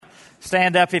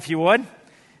Stand up if you would.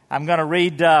 I'm going to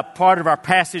read part of our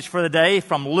passage for the day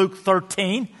from Luke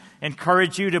 13.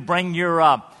 Encourage you to bring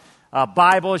your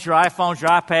Bibles, your iPhones, your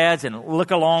iPads, and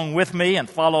look along with me and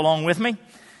follow along with me.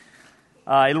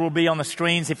 It will be on the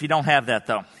screens if you don't have that,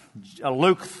 though.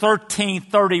 Luke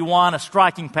 13:31, a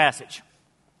striking passage.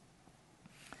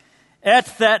 At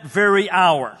that very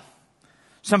hour,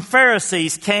 some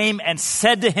Pharisees came and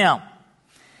said to him,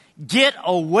 "Get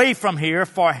away from here,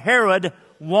 for Herod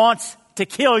wants to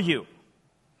kill you."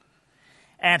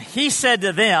 And he said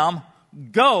to them,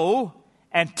 "Go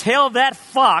and tell that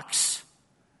fox,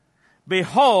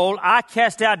 behold, I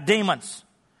cast out demons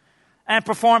and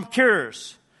perform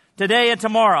cures today and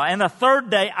tomorrow, and the third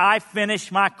day I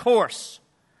finish my course.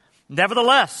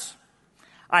 Nevertheless,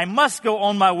 I must go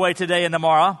on my way today and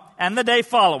tomorrow and the day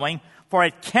following, for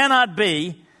it cannot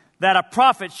be that a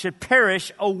prophet should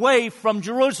perish away from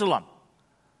Jerusalem."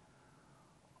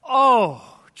 Oh,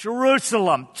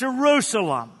 Jerusalem,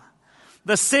 Jerusalem,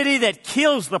 the city that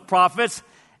kills the prophets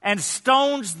and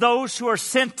stones those who are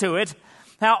sent to it.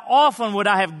 How often would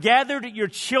I have gathered your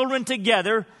children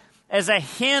together as a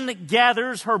hen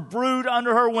gathers her brood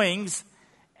under her wings,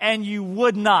 and you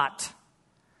would not.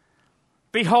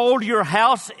 Behold, your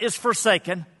house is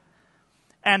forsaken,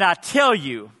 and I tell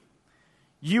you,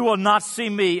 you will not see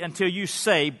me until you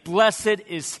say, "Blessed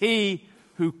is he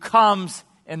who comes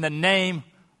in the name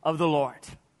of the Lord."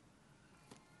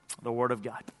 The Word of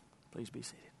God. Please be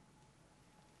seated.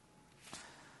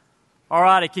 All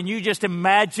right, can you just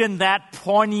imagine that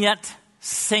poignant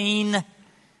scene?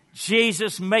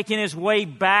 Jesus making his way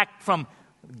back from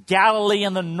Galilee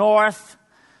in the north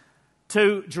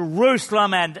to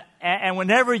Jerusalem. And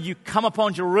whenever you come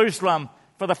upon Jerusalem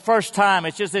for the first time,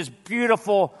 it's just this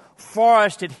beautiful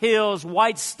forested hills,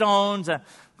 white stones. Of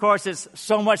course, it's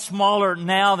so much smaller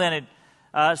now than it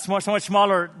so much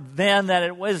smaller then than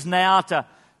it was now.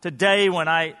 Today, when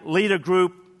I lead a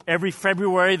group every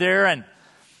February there, and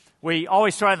we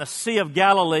always start in the Sea of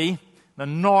Galilee, the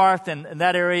north and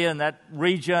that area and that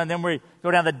region, and then we go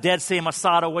down the Dead Sea of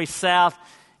Masada way south,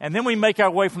 and then we make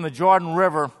our way from the Jordan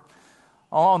River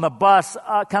on the bus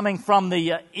coming from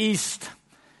the east.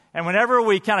 And whenever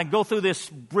we kind of go through this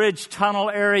bridge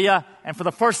tunnel area, and for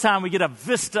the first time we get a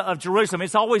vista of Jerusalem,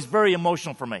 it's always very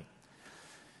emotional for me.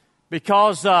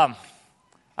 Because,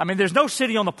 there's no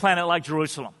city on the planet like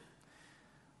Jerusalem.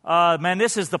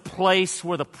 This is the place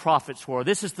where the prophets were.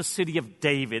 This is the city of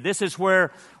David. This is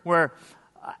where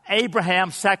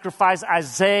Abraham sacrificed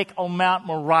Isaac on Mount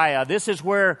Moriah. This is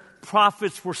where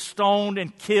prophets were stoned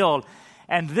and killed.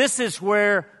 And this is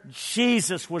where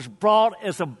Jesus was brought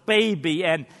as a baby.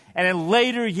 And in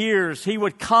later years, he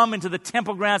would come into the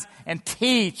temple grounds and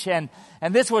teach. And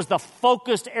this was the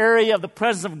focused area of the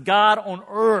presence of God on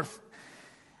earth.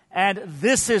 And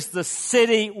this is the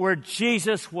city where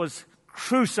Jesus was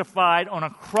crucified on a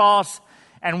cross,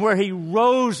 and where he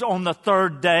rose on the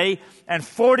third day, and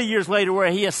 40 years later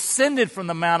where he ascended from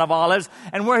the Mount of Olives,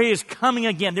 and where he is coming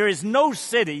again. There is no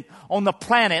city on the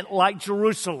planet like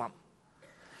Jerusalem.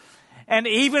 And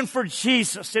even for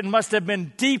Jesus, it must have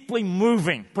been deeply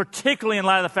moving, particularly in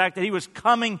light of the fact that he was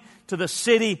coming to the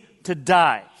city to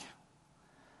die.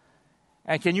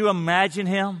 And can you imagine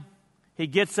him? He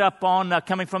gets up on,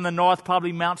 coming from the north,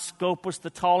 probably Mount Scopus,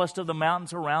 the tallest of the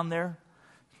mountains around there,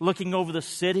 looking over the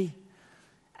city.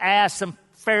 As some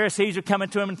Pharisees are coming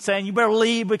to him and saying, "You better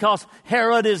leave because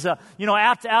Herod is, out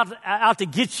to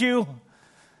get you."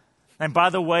 And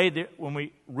by the way, when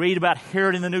we read about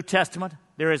Herod in the New Testament,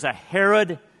 there is a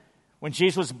Herod when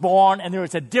Jesus was born, and there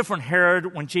is a different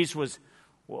Herod when Jesus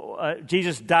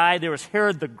died. There was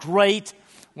Herod the Great,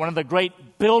 one of the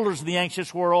great builders of the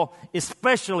ancient world,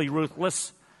 especially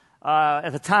ruthless at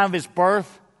the time of his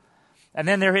birth. And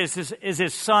then there is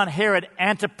his son Herod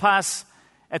Antipas.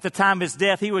 At the time of his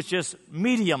death, he was just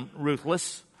medium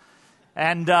ruthless.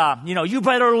 And, "You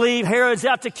better leave. Herod's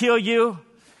out to kill you."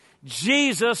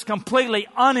 Jesus, completely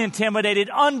unintimidated,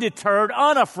 undeterred,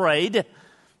 unafraid,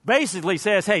 basically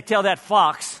says, "Hey, tell that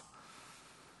fox,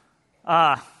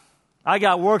 I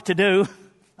got work to do.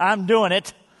 I'm doing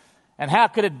it. And how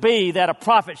could it be that a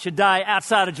prophet should die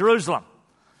outside of Jerusalem?"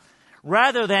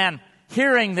 Rather than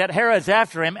hearing that Herod's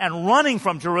after him and running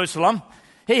from Jerusalem,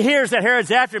 he hears that Herod's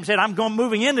after him and said, "I'm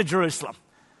moving into Jerusalem."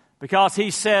 Because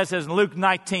he says, as in Luke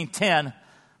 19:10,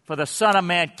 "For the Son of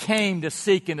Man came to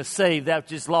seek and to save that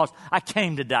which is lost." I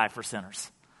came to die for sinners.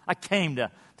 I came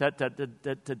to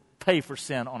pay for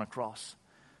sin on a cross.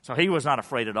 So he was not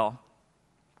afraid at all.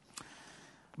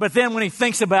 But then when he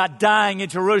thinks about dying in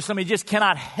Jerusalem, he just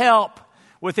cannot help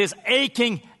with his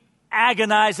aching,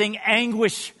 agonizing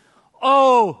anguish.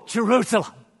 "Oh,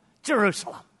 Jerusalem,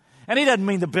 Jerusalem." And he doesn't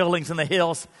mean the buildings and the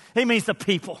hills. He means the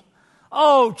people.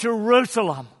 Oh,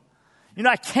 Jerusalem.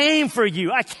 I came for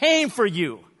you. I came for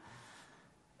you.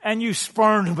 And you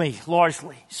spurned me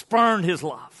largely, spurned his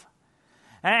love.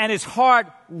 And his heart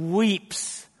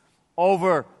weeps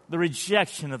over the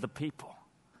rejection of the people.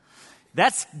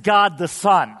 That's God the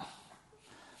Son.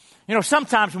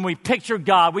 Sometimes when we picture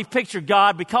God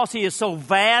because he is so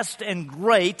vast and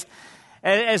great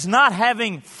as not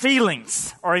having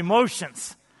feelings or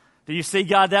emotions. Do you see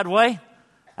God that way?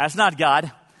 That's not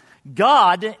God.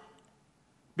 God,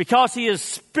 because he is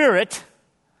spirit,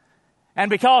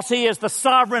 and because he is the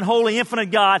sovereign, holy,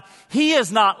 infinite God, he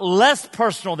is not less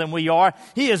personal than we are.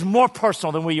 He is more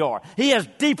personal than we are. He has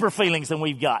deeper feelings than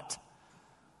we've got.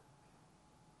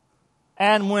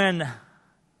 And when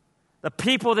the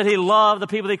people that he loved, the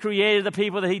people that he created, the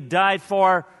people that he died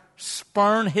for,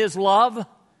 spurn his love,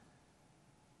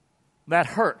 that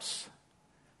hurts.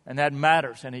 And that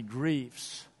matters, and he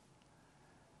grieves.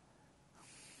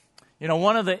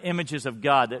 One of the images of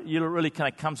God that really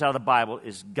kind of comes out of the Bible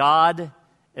is God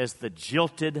as the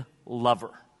jilted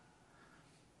lover.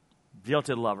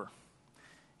 Jilted lover.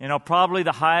 Probably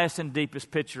the highest and deepest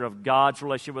picture of God's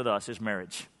relationship with us is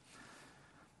marriage.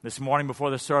 This morning before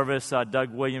the service,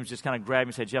 Doug Williams just kind of grabbed me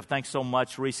and said, Jeff, thanks so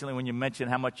much recently when you mentioned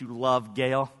how much you love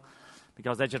Gail,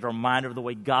 because that's just a reminder of the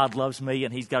way God loves me,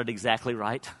 and he's got it exactly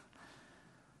right.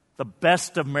 The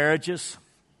best of marriages,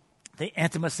 the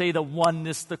intimacy, the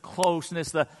oneness, the closeness,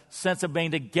 the sense of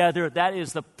being together, that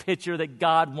is the picture that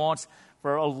God wants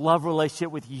for a love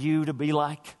relationship with you to be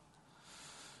like.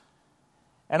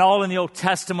 And all in the Old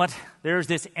Testament, there's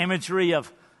this imagery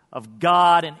of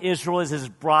God and Israel as his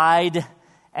bride.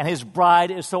 And his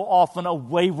bride is so often a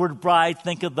wayward bride.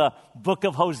 Think of the book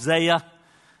of Hosea,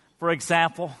 for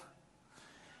example.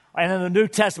 And in the New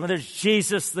Testament, there's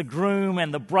Jesus, the groom,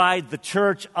 and the bride, the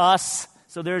church, us.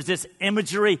 So there's this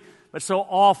imagery, but so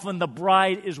often the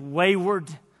bride is wayward,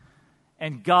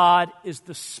 and God is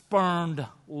the spurned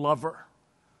lover,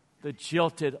 the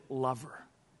jilted lover.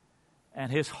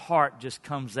 And his heart just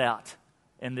comes out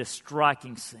in this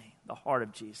striking scene, the heart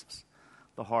of Jesus,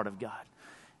 the heart of God.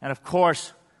 And of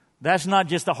course, that's not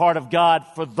just the heart of God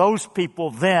for those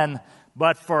people then,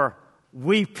 but for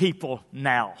we people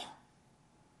now.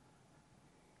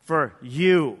 For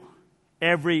you,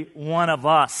 every one of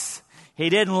us. He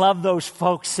didn't love those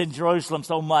folks in Jerusalem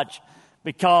so much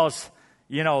because,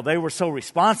 they were so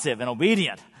responsive and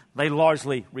obedient. They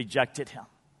largely rejected him.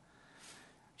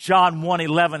 John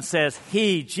 1:11 says,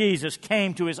 he, Jesus,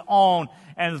 came to his own,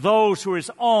 and those who were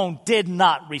his own did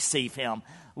not receive him.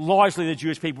 Largely the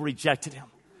Jewish people rejected him,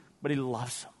 but he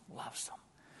loves them, loves them.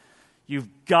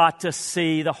 You've got to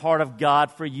see the heart of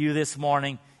God for you this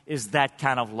morning is that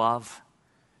kind of love.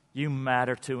 You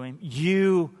matter to him.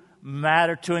 You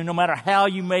matter to him. No matter how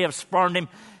you may have spurned him,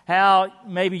 how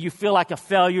maybe you feel like a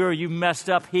failure or you messed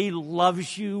up, he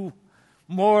loves you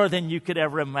more than you could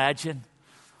ever imagine.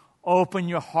 Open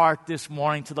your heart this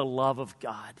morning to the love of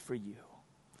God for you.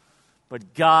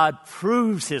 But God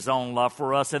proves his own love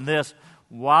for us in this.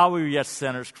 While we were yet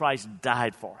sinners, Christ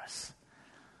died for us.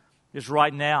 Just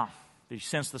right now, if you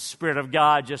sense the Spirit of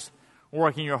God just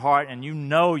working your heart and you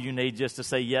need just to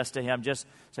say yes to him, just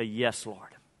say, yes, Lord,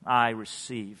 I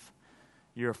receive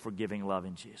your forgiving love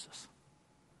in Jesus.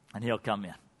 And he'll come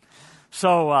in.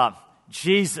 So,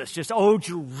 Jesus, just, oh,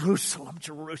 Jerusalem,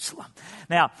 Jerusalem.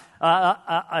 Now,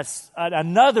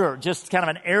 another just kind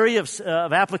of an area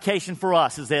of application for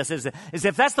us is this, is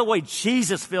if that's the way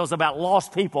Jesus feels about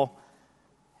lost people,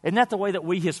 isn't that the way that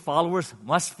we, his followers,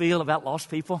 must feel about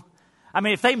lost people? I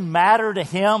mean, if they matter to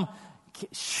him,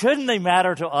 shouldn't they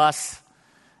matter to us?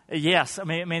 Yes.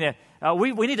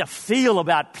 We need to feel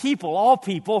about people, all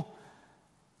people,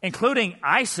 including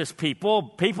ISIS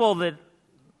people that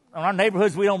in our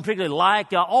neighborhoods we don't particularly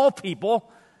like, all people.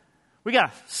 We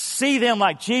got to see them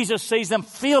like Jesus sees them,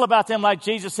 feel about them like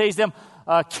Jesus sees them,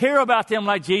 care about them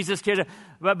like Jesus cares,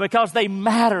 but because they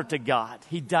matter to God.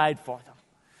 He died for them.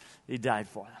 He died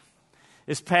for them.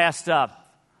 This past a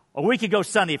week ago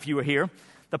Sunday, if you were here,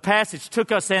 the passage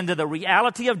took us into the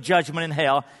reality of judgment in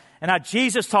hell, and how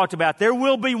Jesus talked about there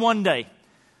will be one day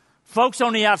folks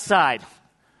on the outside,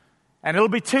 and it'll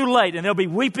be too late, and there'll be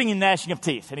weeping and gnashing of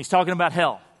teeth. And he's talking about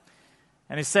hell.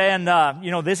 And he's saying,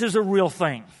 this is a real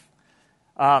thing.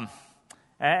 And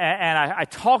I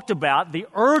talked about the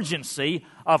urgency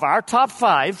of our top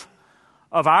 5,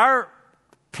 of our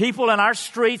people in our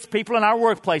streets, people in our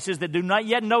workplaces that do not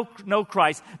yet know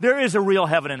Christ. There is a real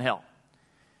heaven and hell.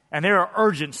 And there are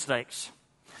urgent stakes.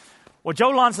 Well,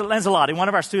 Joe Lanzalotti, one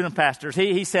of our student pastors,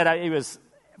 he said he was,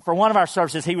 for one of our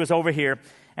services, he was over here.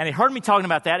 And he heard me talking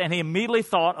about that, and he immediately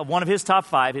thought of one of his top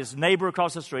 5, his neighbor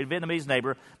across the street, a Vietnamese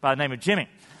neighbor by the name of Jimmy.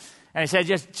 And he said,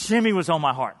 just Jimmy was on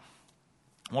my heart.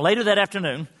 Well, later that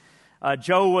afternoon,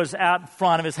 Joe was out in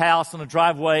front of his house on the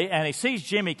driveway, and he sees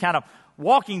Jimmy kind of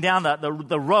walking down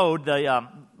the road,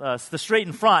 the street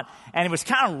in front, and he was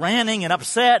kind of ranting and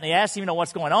upset, and he asked him,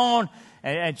 what's going on,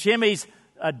 and Jimmy's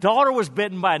daughter was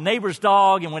bitten by a neighbor's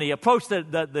dog, and when he approached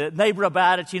the neighbor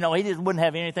about it, he just wouldn't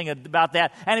have anything about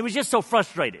that, and he was just so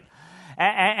frustrated.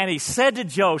 And he said to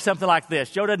Joe something like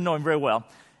this. Joe doesn't know him very well.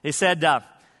 He said,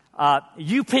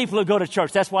 you people who go to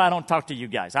church, that's why I don't talk to you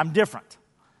guys. I'm different.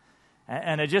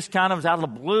 And it just kind of was out of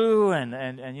the blue,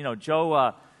 and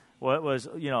Joe was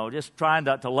just trying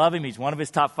to love him. He's one of his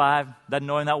top 5, doesn't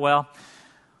know him that well.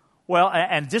 Well,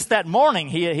 and just that morning,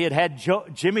 he had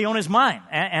Jimmy on his mind.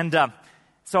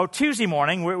 So Tuesday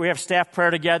morning, we have staff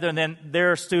prayer together, and then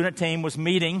their student team was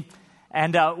meeting.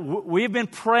 And we've been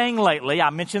praying lately. I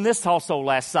mentioned this also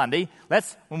last Sunday.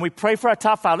 When we pray for our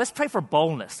top 5, let's pray for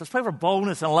boldness. Let's pray for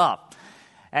boldness and love.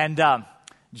 And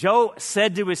Joe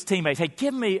said to his teammates, hey,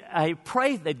 I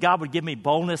pray that God would give me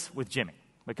boldness with Jimmy,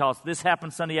 because this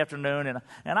happened Sunday afternoon,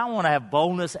 and I want to have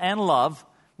boldness and love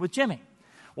with Jimmy.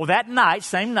 Well, that night,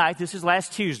 same night, this is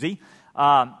last Tuesday,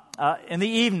 in the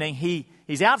evening,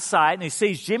 he's outside, and he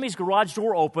sees Jimmy's garage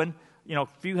door open, a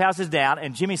few houses down,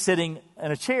 and Jimmy's sitting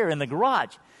in a chair in the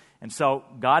garage. And so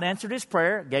God answered his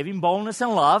prayer, gave him boldness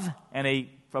and love, and he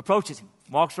approaches him,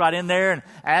 walks right in there and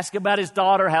asks about his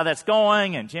daughter, how that's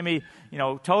going. And Jimmy,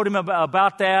 told him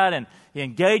about that, and he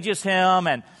engages him,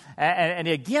 and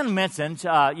he again mentions,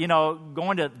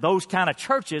 going to those kind of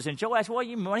churches. And Joe asked, what do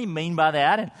you mean by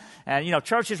that? And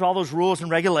churches are all those rules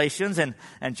and regulations. And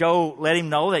Joe let him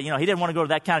know that, he didn't want to go to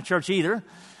that kind of church either.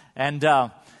 And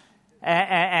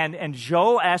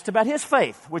Joe asked about his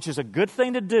faith, which is a good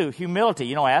thing to do.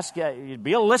 Humility,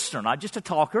 be a listener, not just a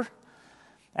talker.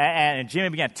 And Jimmy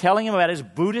began telling him about his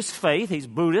Buddhist faith. He's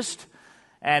Buddhist.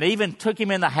 And even took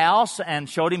him in the house and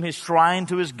showed him his shrine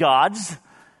to his gods.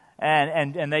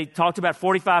 And they talked about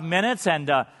 45 minutes,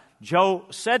 and Joe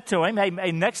said to him,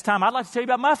 hey, next time I'd like to tell you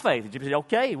about my faith. And Jimmy said,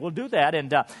 okay, we'll do that.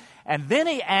 And then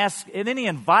he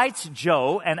invites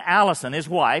Joe and Allison, his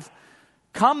wife,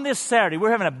 come this Saturday.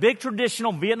 We're having a big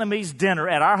traditional Vietnamese dinner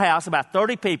at our house, about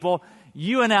 30 people.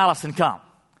 You and Allison come.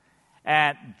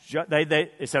 And they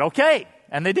said, okay,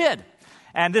 and they did.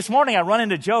 And this morning I run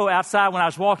into Joe outside when I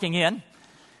was walking in.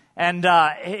 And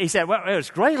he said, well, it was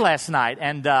great last night.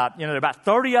 And, there were about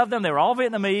 30 of them. They were all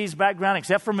Vietnamese background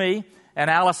except for me and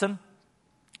Allison.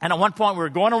 And at one point, we were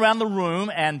going around the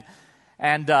room, and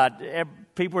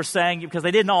people were saying, because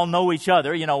they didn't all know each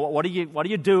other, what are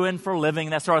you doing for a living,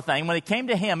 that sort of thing. When it came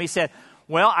to him, he said,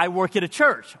 well, I work at a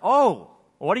church. Oh,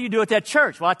 what do you do at that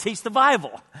church? Well, I teach the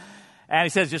Bible. And he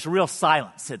says, just real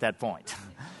silence at that point.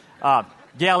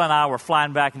 Gail and I were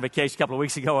flying back on vacation a couple of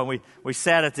weeks ago, and we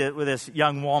sat with this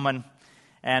young woman,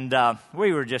 and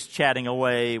we were just chatting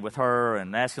away with her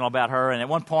and asking all about her. And at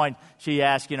one point, she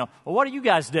asked, well, what do you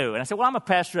guys do? And I said, well, I'm a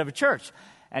pastor of a church.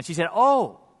 And she said,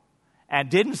 oh, and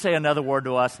didn't say another word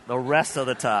to us the rest of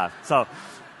the time. So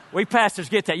we pastors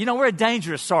get that. We're a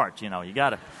dangerous sort. You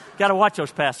got to watch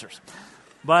those pastors.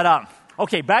 But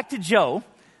okay, back to Joe.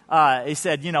 He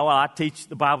said, I teach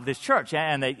the Bible at this church,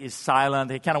 and he's silent.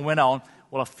 He kind of went on.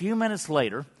 Well, a few minutes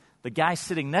later, the guy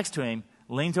sitting next to him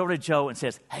leans over to Joe and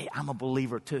says, hey, I'm a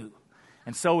believer too.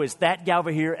 And so is that guy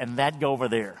over here and that guy over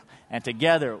there. And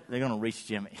together, they're going to reach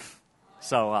Jimmy.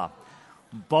 So,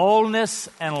 boldness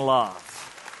and love.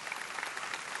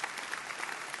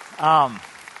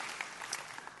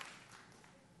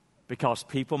 Because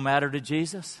people matter to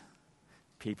Jesus,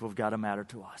 people have got to matter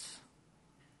to us.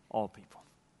 All people.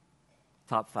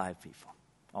 Top 5 people.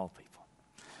 All people.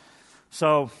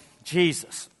 So,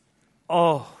 Jesus.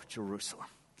 Oh, Jerusalem.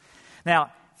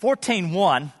 Now,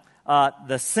 14:1,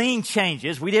 the scene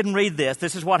changes. We didn't read this.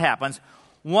 This is what happens.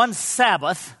 One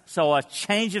Sabbath, so a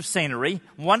change of scenery,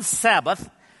 one Sabbath,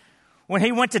 when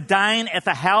he went to dine at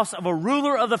the house of a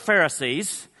ruler of the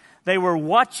Pharisees, they were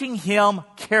watching him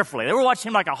carefully. They were watching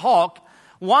him like a hawk.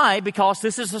 Why? Because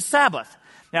this is a Sabbath.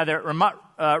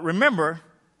 Now, remember,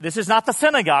 this is not the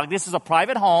synagogue. This is a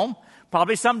private home,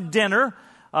 probably some dinner.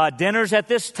 Dinners at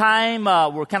this time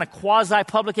were kind of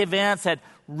quasi-public events at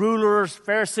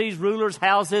Pharisees, rulers'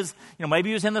 houses. Maybe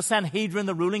he was in the Sanhedrin,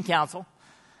 the ruling council.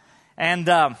 And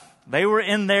they were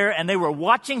in there, and they were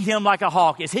watching him like a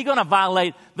hawk. Is he going to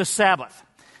violate the Sabbath?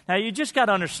 Now, you just got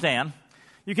to understand,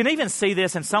 you can even see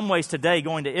this in some ways today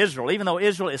going to Israel. Even though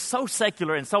Israel is so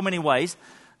secular in so many ways,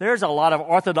 there's a lot of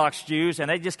Orthodox Jews, and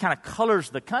it just kind of colors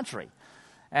the country.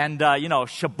 And,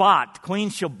 Shabbat, Queen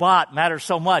Shabbat matters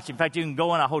so much. In fact, you can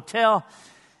go in a hotel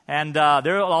And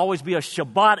there will always be a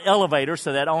Shabbat elevator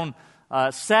so that on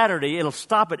Saturday it'll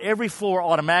stop at every floor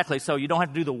automatically so you don't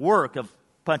have to do the work of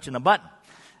punching a button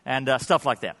and stuff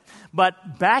like that.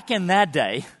 But back in that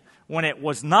day, when it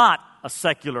was not a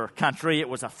secular country, it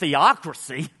was a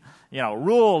theocracy,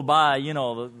 ruled by,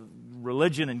 the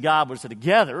religion and God was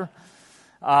together.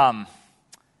 The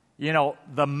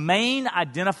main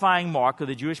identifying mark of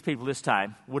the Jewish people this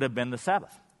time would have been the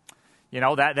Sabbath.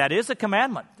 That is a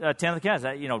commandment, 10th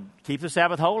commandment, keep the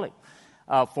Sabbath holy.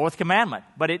 Fourth commandment.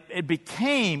 But it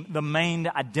became the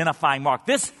main identifying mark.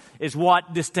 This is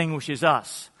what distinguishes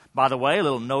us. By the way, a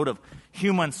little note of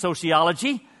human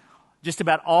sociology. Just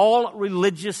about all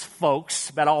religious folks,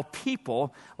 about all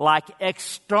people, like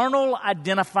external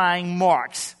identifying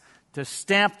marks to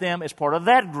stamp them as part of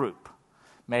that group.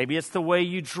 Maybe it's the way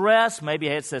you dress. Maybe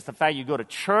it's the fact you go to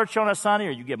church on a Sunday,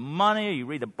 or you give money, or you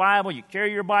read the Bible, you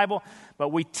carry your Bible. But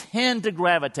we tend to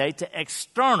gravitate to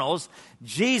externals.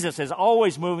 Jesus is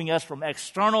always moving us from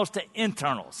externals to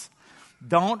internals.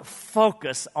 Don't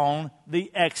focus on the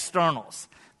externals.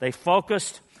 They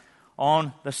focused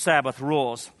on the Sabbath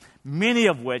rules, many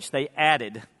of which they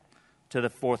added to the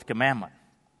fourth commandment.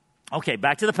 Okay,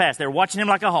 back to the past. They were watching him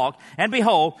like a hawk, and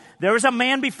behold, there was a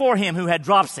man before him who had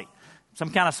dropsy.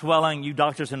 Some kind of swelling. You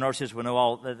doctors and nurses will know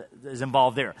all that is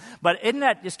involved there. But isn't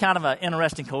that just kind of an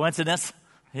interesting coincidence?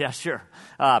 Yeah, sure.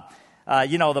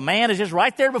 The man is just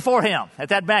right there before him at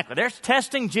that banquet. They're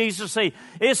testing Jesus to see,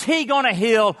 is he going to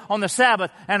heal on the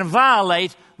Sabbath and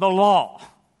violate the law?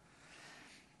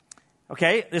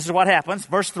 Okay, this is what happens.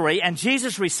 Verse 3, and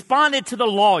Jesus responded to the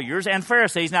lawyers and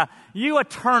Pharisees. Now, you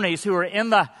attorneys who are in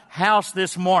the house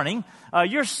this morning,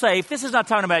 you're safe. This is not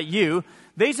talking about you.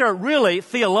 These are really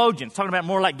theologians, talking about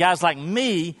more like guys like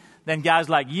me than guys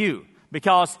like you.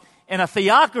 Because in a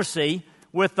theocracy,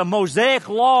 with the Mosaic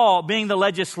law being the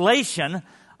legislation,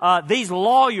 these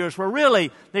lawyers were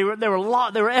really, they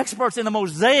were experts in the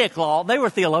Mosaic law. They were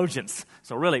theologians.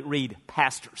 So really, read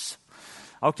pastors.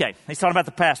 Okay, he's talking about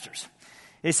the pastors.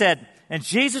 He said, and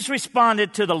Jesus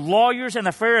responded to the lawyers and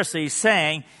the Pharisees,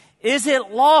 saying, is it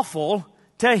lawful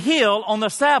to heal on the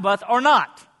Sabbath or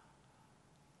not?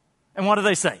 And what do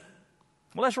they say?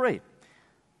 Well, let's read.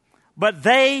 But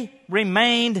they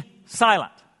remained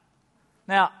silent.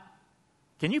 Now,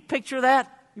 can you picture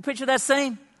that? You picture that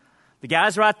scene? The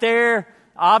guy's right there,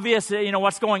 obvious,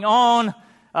 what's going on.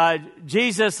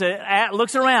 Jesus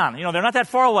looks around. They're not that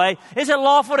far away. Is it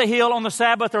lawful to heal on the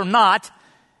Sabbath or not?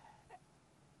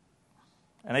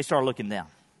 And they start looking down.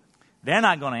 They're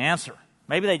not going to answer.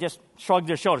 Maybe they just shrug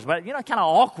their shoulders. But, kind of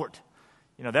awkward.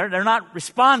 They're not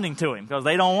responding to him because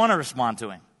they don't want to respond to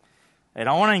him. They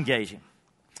don't want to engage him.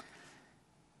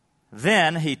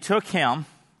 Then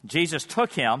Jesus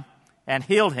took him and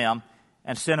healed him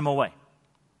and sent him away.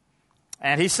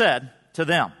 And he said to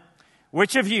them,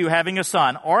 which of you, having a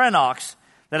son or an ox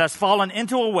that has fallen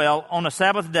into a well on the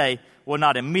Sabbath day, will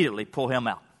not immediately pull him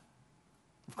out?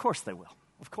 Of course they will.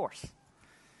 Of course.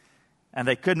 And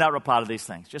they could not reply to these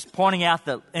things. Just pointing out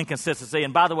the inconsistency.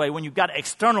 And by the way, when you've got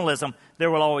externalism,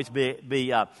 there will always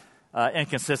be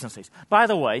inconsistencies. By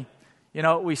the way,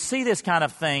 we see this kind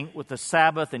of thing with the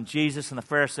Sabbath and Jesus and the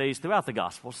Pharisees throughout the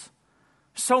Gospels.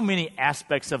 So many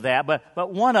aspects of that,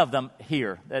 but one of them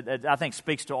here that I think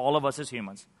speaks to all of us as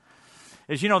humans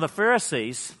is, the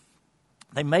Pharisees,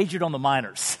 they majored on the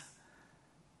minors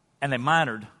and they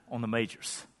minored on the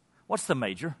majors. What's the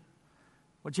major?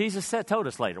 Well, Jesus told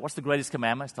us later. What's the greatest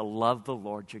commandment? It's to love the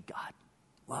Lord your God.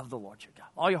 Love the Lord your God.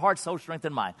 All your heart, soul, strength,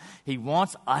 and mind. He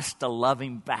wants us to love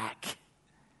him back.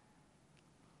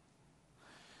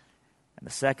 And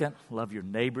the second, love your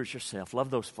neighbors yourself.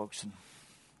 Love those folks in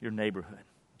your neighborhood.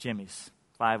 Jimmy's,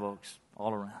 Five Oaks,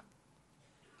 all around.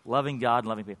 Loving God,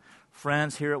 loving people.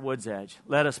 Friends, here at Woods Edge,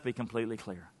 let us be completely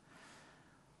clear.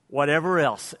 Whatever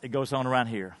else it goes on around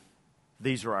here,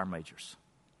 these are our majors.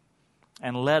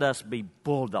 And let us be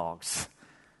bulldogs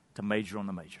to major on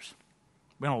the majors.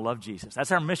 We're going to love Jesus.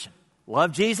 That's our mission.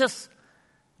 Love Jesus,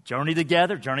 journey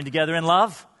together in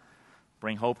love,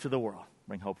 bring hope to the world.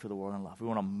 Bring hope to the world in love. We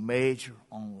want to major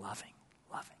on loving.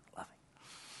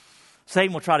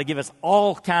 Satan will try to give us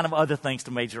all kind of other things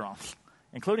to major on,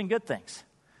 including good things,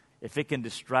 if it can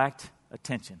distract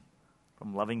attention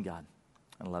from loving God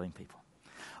and loving people.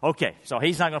 Okay, so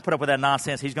he's not going to put up with that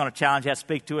nonsense. He's going to challenge that,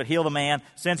 speak to it, heal the man,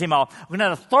 sends him off.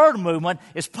 Now, the third movement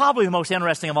is probably the most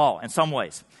interesting of all in some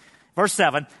ways. Verse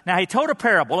 7, now he told a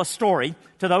parable, a story,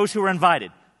 to those who were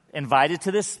invited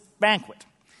to this banquet.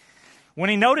 When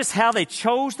he noticed how they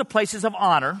chose the places of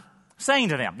honor, saying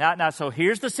to them, now, so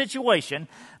here's the situation.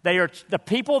 They are the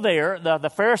people there, the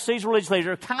Pharisees, religious leaders,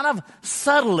 are kind of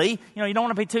subtly, you don't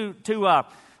want to be too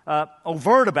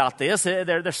overt about this.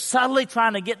 They're subtly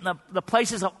trying to get in the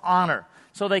places of honor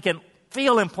so they can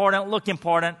feel important, look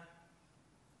important,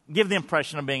 give the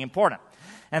impression of being important.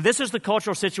 And this is the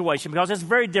cultural situation because it's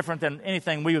very different than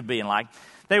anything we would be in like.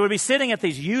 They would be sitting at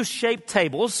these U-shaped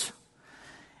tables,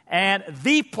 and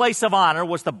the place of honor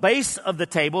was the base of the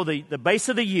table, the base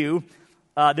of the U.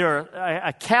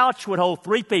 A couch would hold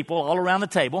 3 people all around the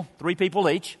table, 3 people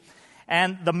each.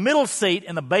 And the middle seat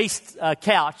in the base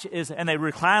couch and they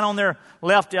recline on their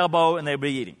left elbow and they'd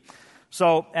be eating.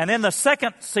 So, and then the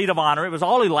second seat of honor, it was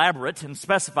all elaborate and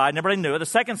specified, everybody knew it. The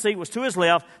second seat was to his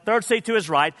left, third seat to his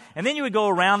right, and then you would go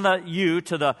around the U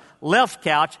to the left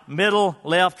couch, middle,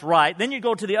 left, right. Then you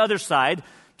go to the other side,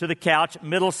 to the couch,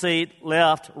 middle seat,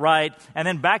 left, right, and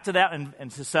then back to that, and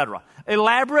et cetera.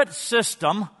 Elaborate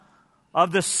system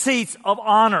of the seats of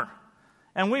honor.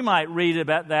 And we might read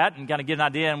about that and kind of get an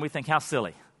idea, and we think, how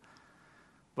silly.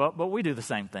 But we do the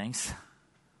same things.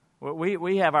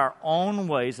 We have our own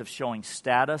ways of showing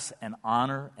status and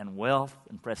honor and wealth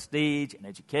and prestige and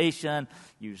education.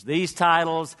 Use these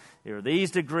titles. There are these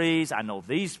degrees. I know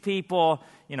these people.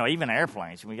 You know, even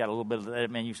airplanes. We got a little bit of that.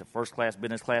 Man, use a first class,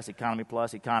 business class, economy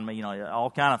plus, economy, you know,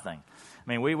 all kind of things. I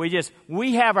mean,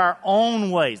 we have our own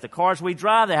ways. The cars we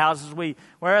drive, the houses we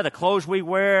wear, the clothes we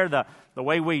wear, the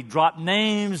way we drop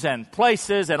names and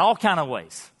places and all kind of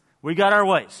ways. We got our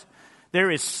ways.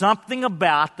 There is something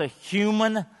about the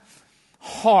human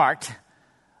heart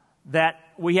that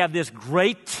we have this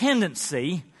great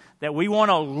tendency that we want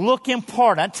to look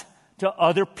important to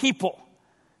other people.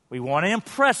 We want to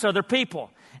impress other people.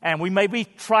 And we may be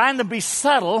trying to be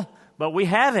subtle, but we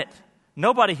have it.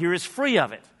 Nobody here is free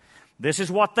of it. This is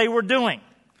what they were doing.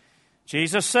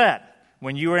 Jesus said,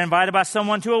 when you are invited by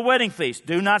someone to a wedding feast,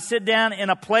 do not sit down in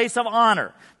a place of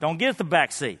honor. Don't get the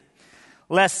back seat.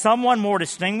 Lest someone more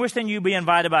distinguished than you be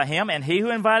invited by him, and he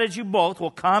who invited you both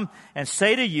will come and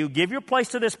say to you, give your place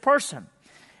to this person.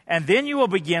 And then you will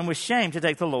begin with shame to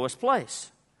take the lowest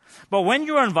place. But when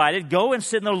you are invited, go and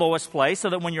sit in the lowest place, so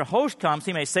that when your host comes,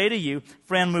 he may say to you,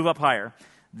 friend, move up higher.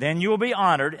 Then you will be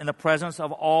honored in the presence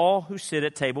of all who sit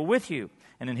at table with you.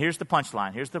 And then here's the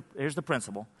punchline. Here's the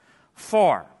principle.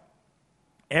 For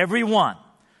everyone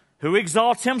who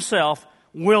exalts himself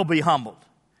will be humbled.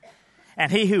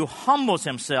 And he who humbles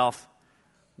himself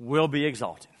will be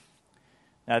exalted.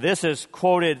 Now, this is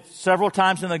quoted several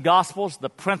times in the Gospels. The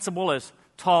principle is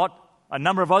taught a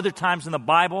number of other times in the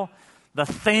Bible. The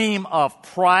theme of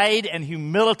pride and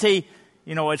humility,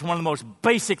 you know, is one of the most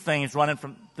basic things running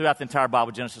throughout the entire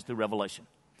Bible, Genesis through Revelation.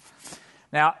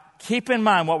 Now, keep in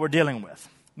mind what we're dealing with.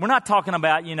 We're not talking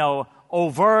about, you know,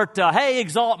 overt, hey,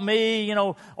 exalt me, you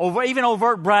know, even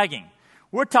overt bragging.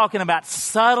 We're talking about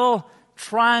subtle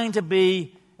trying to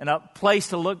be in a place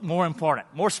to look more important,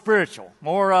 more spiritual,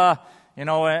 more,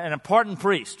 an important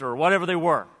priest or whatever they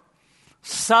were.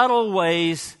 Subtle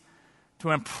ways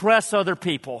to impress other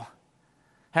people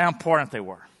how important they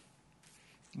were.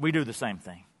 We do the same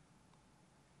thing.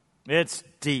 It's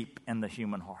deep in the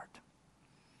human heart.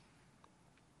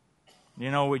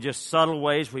 You know, we just subtle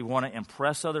ways we want to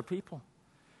impress other people.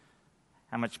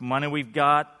 How much money we've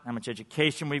got, how much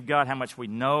education we've got, how much we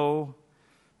know,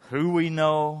 who we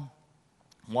know,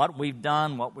 what we've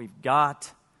done, what we've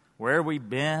got, where we've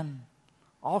been,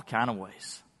 all kind of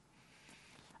ways.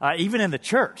 Even in the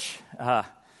church,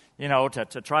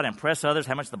 to try to impress others,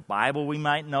 how much the Bible we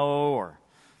might know, or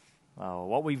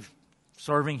what we've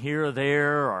serving here or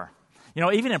there, or, you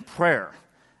know, even in prayer.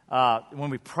 When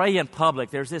we pray in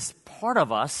public, there's this part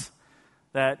of us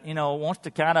that, you know, wants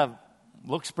to kind of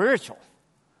look spiritual.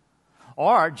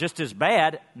 Or, just as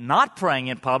bad, not praying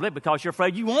in public because you're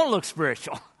afraid you won't look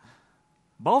spiritual.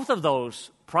 Both of those,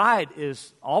 pride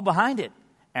is all behind it.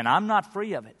 And I'm not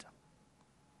free of it.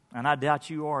 And I doubt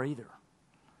you are either.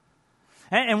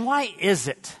 And why is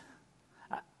it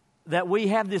that we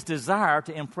have this desire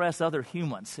to impress other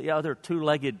humans, the other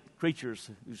two-legged creatures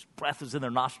whose breath is in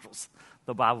their nostrils,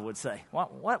 the Bible would say?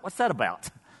 What's that about?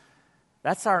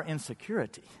 That's our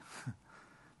insecurity.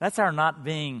 That's our not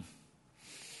being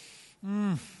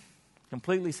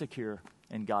completely secure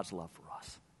in God's love for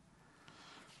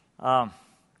us.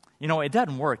 It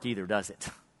doesn't work either, does it?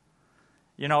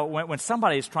 You know, when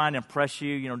somebody is trying to impress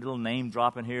you, you know, a little name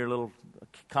drop in here, a little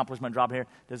accomplishment drop in here,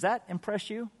 does that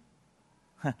impress you?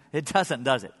 It doesn't,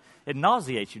 does it? It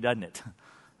nauseates you, doesn't it?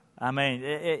 I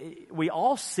mean, we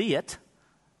all see it.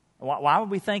 Why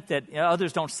would we think that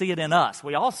others don't see it in us?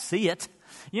 We all see it.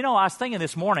 You know, I was thinking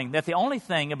this morning that the only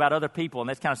thing about other people in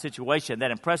this kind of situation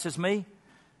that impresses me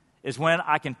is when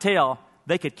I can tell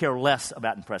they could care less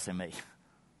about impressing me.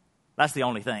 That's the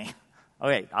only thing.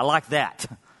 Okay, I like that.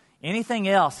 Anything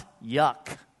else,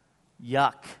 yuck.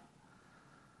 yuck.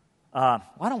 Why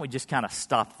don't we just kind of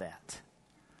stop that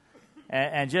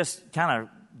and just kind of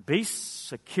be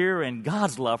secure in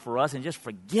God's love for us and just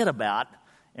forget about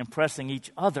impressing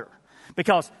each other?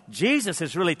 Because Jesus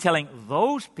is really telling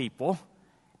those people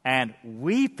and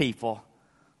we people,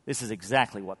 this is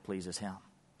exactly what pleases him.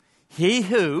 He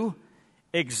who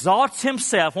exalts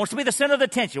himself, wants to be the center of the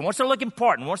attention, wants to look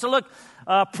important, wants to look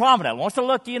prominent, wants to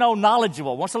look,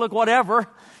 knowledgeable, wants to look whatever.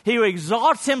 He who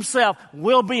exalts himself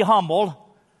will be humbled.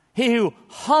 He who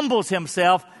humbles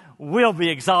himself will be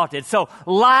exalted. So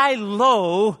lie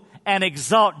low and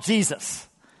exalt Jesus.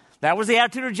 That was the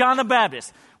attitude of John the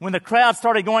Baptist. When the crowd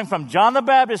started going from John the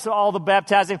Baptist to all the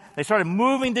baptizing, they started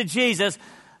moving to Jesus.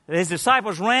 His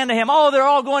disciples ran to him. Oh, they're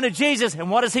all going to Jesus. And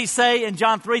what does he say in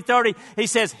John 3:30? He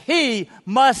says, he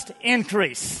must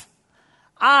increase.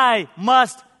 I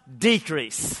must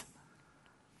decrease.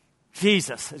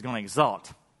 Jesus is going to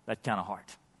exalt that kind of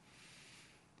heart.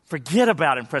 Forget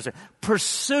about impressing.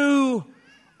 Pursue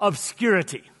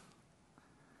obscurity.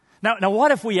 Now,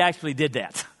 what if we actually did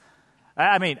that?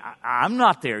 I mean, I'm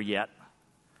not there yet.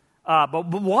 But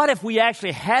what if we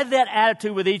actually had that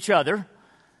attitude with each other,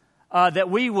 that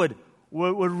we would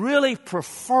really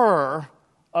prefer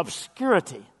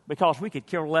obscurity because we could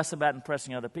care less about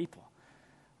impressing other people?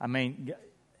 I mean,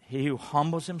 he who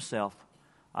humbles himself,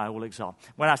 I will exalt.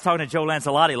 When I was talking to Joe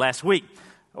Lancelotti last week,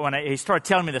 when he started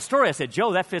telling me the story, I said,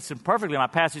 Joe, that fits in perfectly in my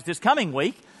passage this coming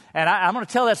week. And I'm going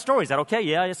to tell that story. Is that okay?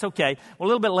 Yeah, it's okay. Well, a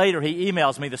little bit later, he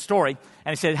emails me the story.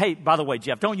 And he said, hey, by the way,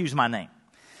 Jeff, don't use my name.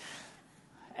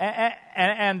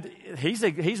 And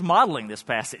he's modeling this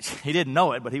passage. He didn't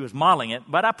know it, but he was modeling it.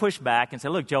 But I pushed back and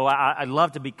said, look, Joe, I'd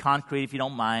love to be concrete if you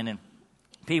don't mind. And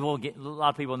a lot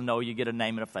of people know you get a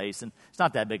name and a face, and it's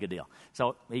not that big a deal.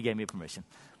 So he gave me permission.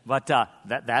 But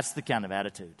that's the kind of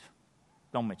attitude.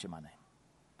 Don't mention my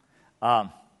name.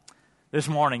 This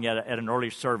morning at an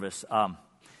early service,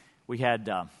 we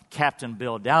had Captain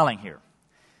Bill Dowling here.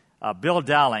 Bill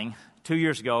Dowling, 2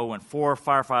 years ago when 4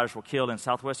 firefighters were killed in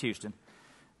southwest Houston,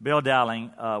 Bill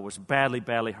Dowling was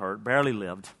badly hurt, barely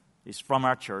lived. He's from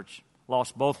our church,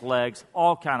 lost both legs,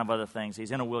 all kind of other things.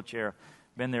 He's in a wheelchair,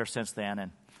 been there since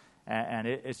then, and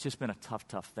it's just been a tough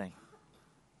thing.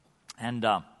 And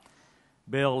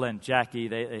Bill and Jackie,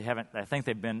 they haven't, I think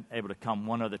they've been able to come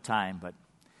one other time, but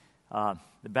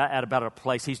at about a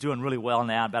place, he's doing really well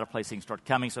now, about a place he can start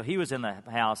coming. So he was in the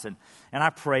house, and I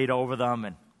prayed over them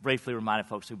and briefly reminded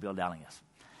folks who Bill Dowling is.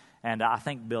 And I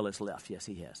think Bill has left. Yes,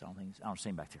 he has. I don't see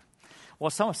him back there.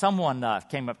 Well, someone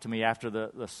came up to me after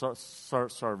the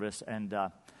service and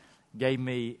gave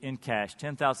me in cash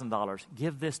 $10,000.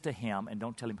 Give this to him and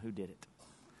don't tell him who did it.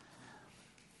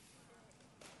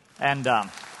 And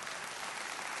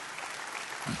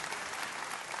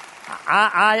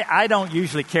I don't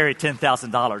usually carry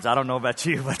 $10,000. I don't know about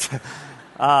you, but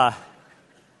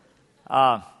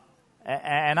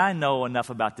and I know enough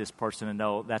about this person to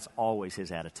know that's always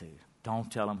his attitude.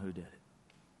 Don't tell him who did it.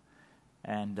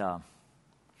 And,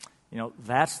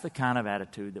 that's the kind of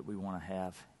attitude that we want to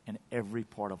have in every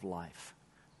part of life.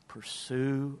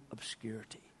 Pursue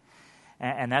obscurity.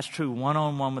 And that's true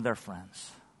one-on-one with our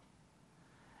friends.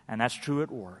 And that's true at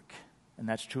work. And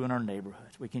that's true in our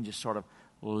neighborhoods. We can just sort of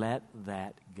let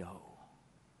that go.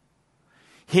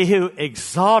 He who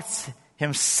exalts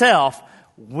himself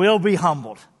will be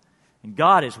humbled. And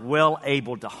God is well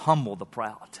able to humble the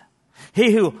proud.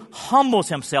 He who humbles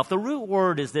himself, the root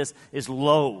word is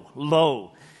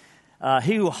low.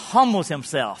 He who humbles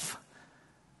himself,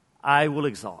 I will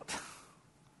exalt.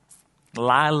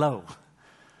 Lie low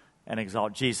and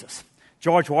exalt Jesus.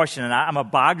 George Washington, I'm a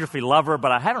biography lover,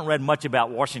 but I haven't read much about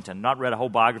Washington, not read a whole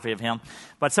biography of him.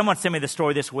 But someone sent me the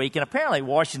story this week, and apparently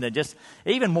Washington just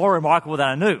even more remarkable than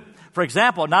I knew. For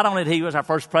example, not only did he was our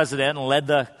first president and led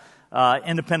the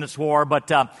Independence War,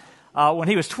 but when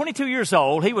he was 22 years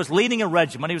old, he was leading a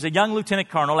regiment. He was a young lieutenant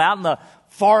colonel out in the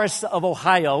forests of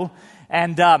Ohio,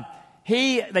 and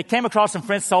they came across some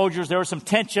French soldiers. There was some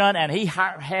tension, and he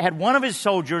had one of his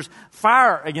soldiers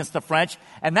fire against the French,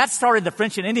 and that started the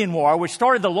French and Indian War, which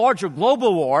started the larger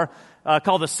global war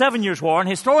called the 7 Years' War. And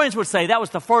historians would say that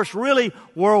was the first really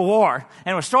world war,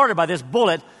 and it was started by this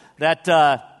bullet that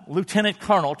Lieutenant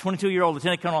Colonel, 22-year-old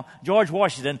Lieutenant Colonel George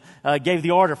Washington gave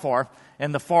the order for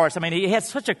in the forest. I mean, he had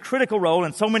such a critical role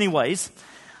in so many ways.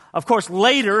 Of course,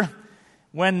 later,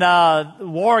 when the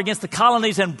war against the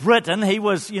colonies in Britain, he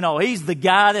was, he's the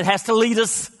guy that has to lead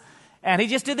us. And he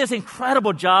just did this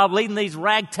incredible job leading these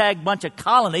ragtag bunch of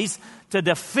colonies to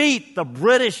defeat the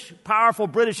powerful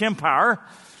British Empire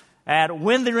and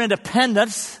win their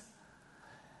independence.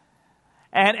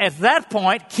 And at that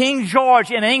point, King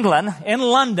George in England, in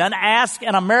London, asked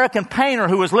an American painter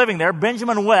who was living there,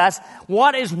 Benjamin West,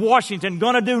 what is Washington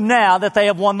going to do now that they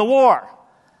have won the war?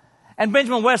 And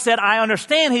Benjamin West said, I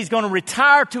understand he's going to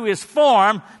retire to his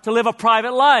farm to live a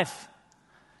private life.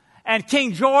 And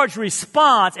King George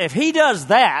responds, if he does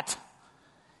that,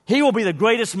 he will be the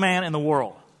greatest man in the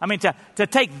world. I mean, to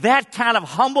take that kind of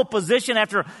humble position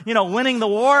after, winning the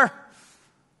war,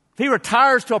 if he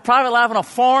retires to a private life on a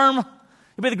farm,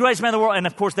 he'll be the greatest man in the world. And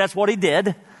of course, that's what he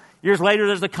did. Years later,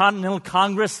 there's the Continental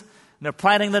Congress, and they're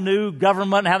planning the new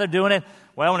government and how they're doing it.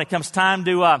 Well, when it comes time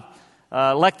to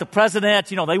elect the president,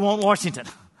 they want Washington.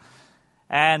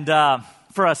 And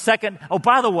for a second,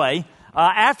 by the way,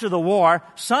 after the war,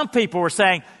 some people were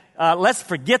saying, let's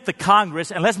forget the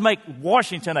Congress and let's make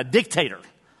Washington a dictator.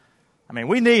 I mean,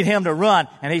 we need him to run.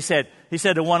 And he said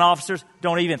to one officer,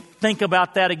 don't even think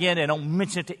about that again and don't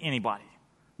mention it to anybody.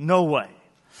 No way.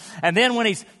 And then when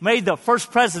he's made the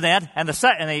first president and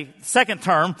the second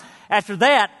term, after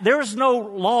that, there was no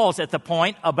laws at the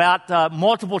point about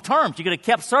multiple terms. You could have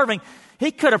kept serving.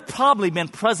 He could have probably been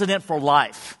president for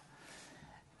life.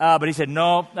 But he said,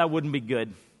 no, that wouldn't be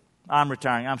good. I'm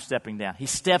retiring. I'm stepping down. He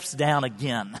steps down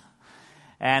again.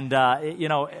 And,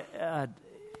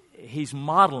 he's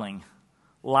modeling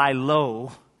lie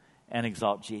low and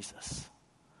exalt Jesus.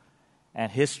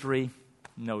 And history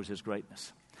knows his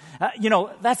greatness.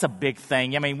 That's a big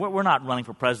thing. I mean, we're not running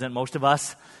for president, most of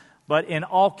us, but in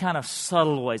all kind of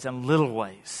subtle ways and little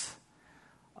ways,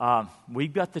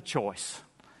 we've got the choice.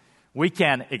 We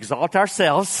can exalt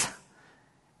ourselves,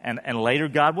 and later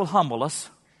God will humble us,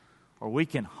 or we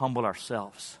can humble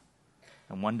ourselves,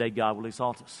 and one day God will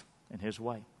exalt us in his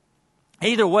way.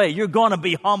 Either way, you're going to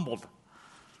be humbled.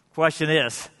 Question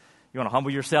is, you want to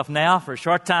humble yourself now for a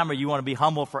short time, or you want to be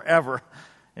humbled forever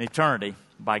in eternity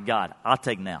by God? I'll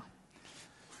take now.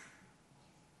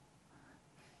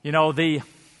 We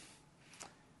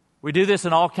do this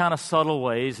in all kind of subtle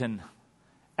ways and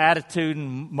attitude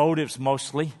and motives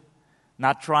mostly,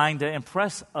 not trying to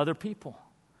impress other people,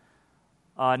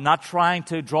 not trying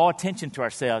to draw attention to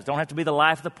ourselves. Don't have to be the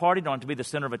life of the party, don't have to be the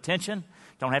center of attention,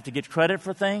 don't have to get credit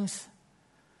for things.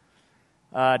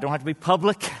 Don't have to be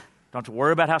public. Don't have to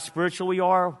worry about how spiritual we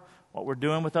are, what we're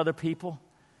doing with other people.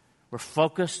 We're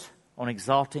focused on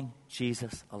exalting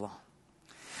Jesus alone.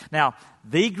 Now,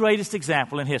 the greatest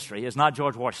example in history is not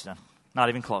George Washington, not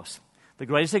even close. The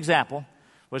greatest example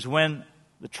was when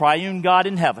the triune God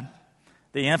in heaven,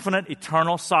 the infinite,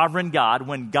 eternal, sovereign God,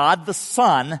 when God the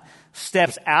Son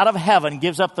steps out of heaven,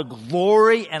 gives up the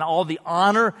glory and all the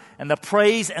honor and the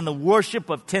praise and the worship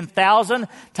of 10,000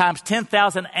 times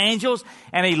 10,000 angels,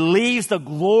 and he leaves the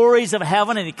glories of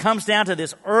heaven and he comes down to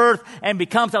this earth and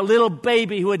becomes a little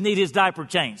baby who would need his diaper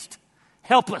changed.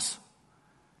 Helpless.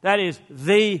 That is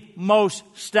the most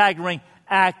staggering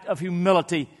act of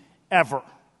humility ever.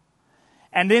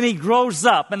 And then he grows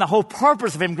up, and the whole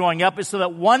purpose of him growing up is so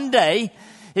that one day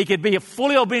he could be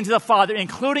fully obedient to the Father,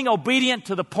 including obedient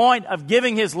to the point of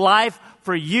giving his life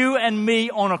for you and me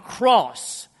on a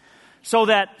cross. So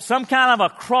that some kind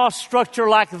of a cross structure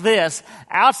like this,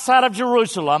 outside of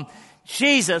Jerusalem,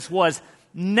 Jesus was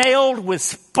nailed with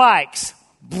spikes,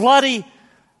 bloody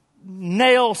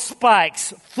nail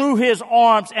spikes through his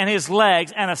arms and his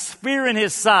legs, and a spear in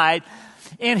his side,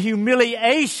 in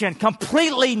humiliation,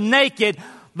 completely naked,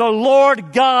 the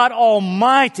Lord God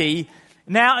Almighty,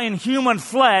 now in human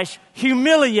flesh,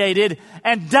 humiliated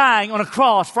and dying on a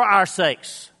cross for our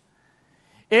sakes.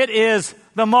 It is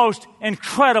the most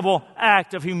incredible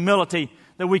act of humility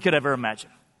that we could ever imagine.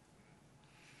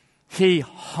 He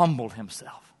humbled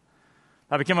himself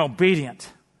by becoming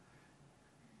obedient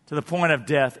to the point of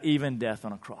death, even death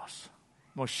on a cross.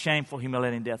 Most shameful,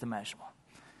 humiliating death imaginable.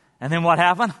 And then what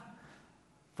happened?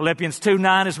 Philippians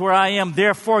 2:9 is where I am.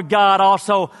 Therefore God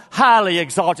also highly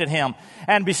exalted him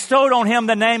and bestowed on him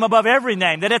the name above every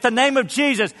name, that at the name of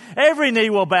Jesus every knee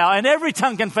will bow and every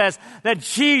tongue confess that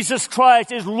Jesus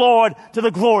Christ is Lord, to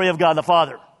the glory of God the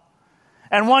Father.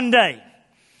 And one day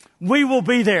we will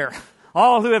be there,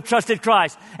 all who have trusted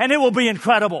Christ, and it will be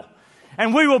incredible.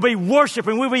 And we will be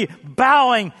worshiping, we'll be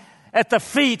bowing at the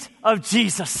feet of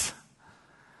Jesus.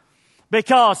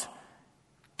 Because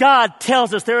God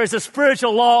tells us there is a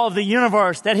spiritual law of the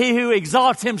universe, that he who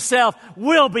exalts himself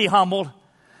will be humbled,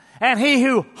 and he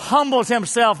who humbles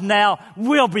himself now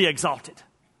will be exalted.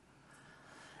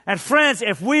 And friends,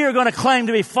 if we are going to claim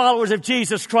to be followers of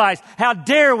Jesus Christ, how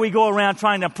dare we go around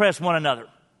trying to impress one another?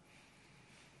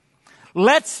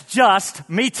 Let's just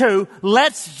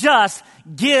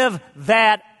give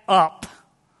that up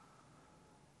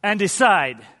and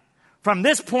decide, from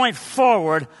this point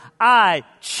forward, I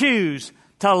choose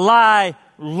to lie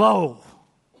low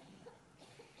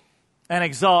and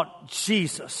exalt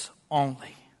Jesus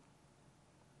only.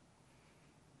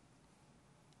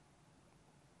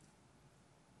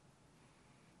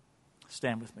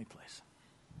 Stand with me, please.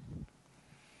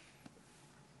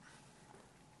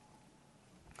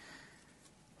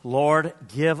 Lord,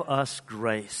 give us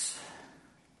grace,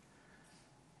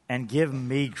 and give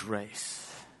me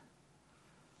grace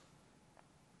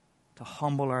to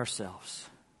humble ourselves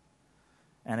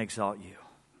and exalt you.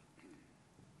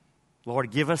 Lord,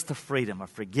 give us the freedom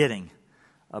of forgetting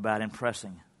about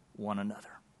impressing one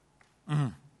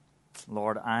another.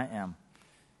 Lord, I am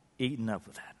eaten up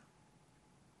with that.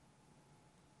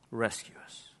 Rescue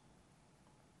us.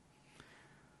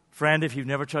 Friend, if you've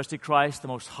never trusted Christ, the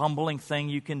most humbling thing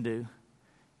you can do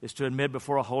is to admit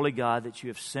before a holy God that you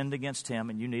have sinned against Him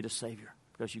and you need a Savior,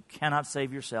 because you cannot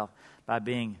save yourself by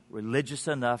being religious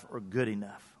enough or good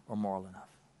enough or moral enough.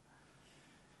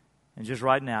 And just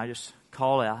right now, just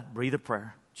call out, breathe a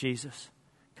prayer. Jesus,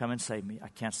 come and save me. I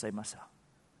can't save myself.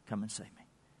 Come and save me.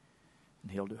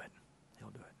 And He'll do it. He'll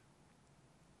do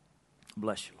it.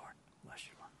 Bless you, Lord. Bless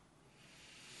you, Lord.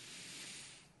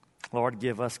 Lord,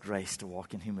 give us grace to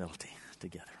walk in humility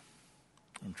together.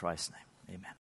 In Christ's name, amen.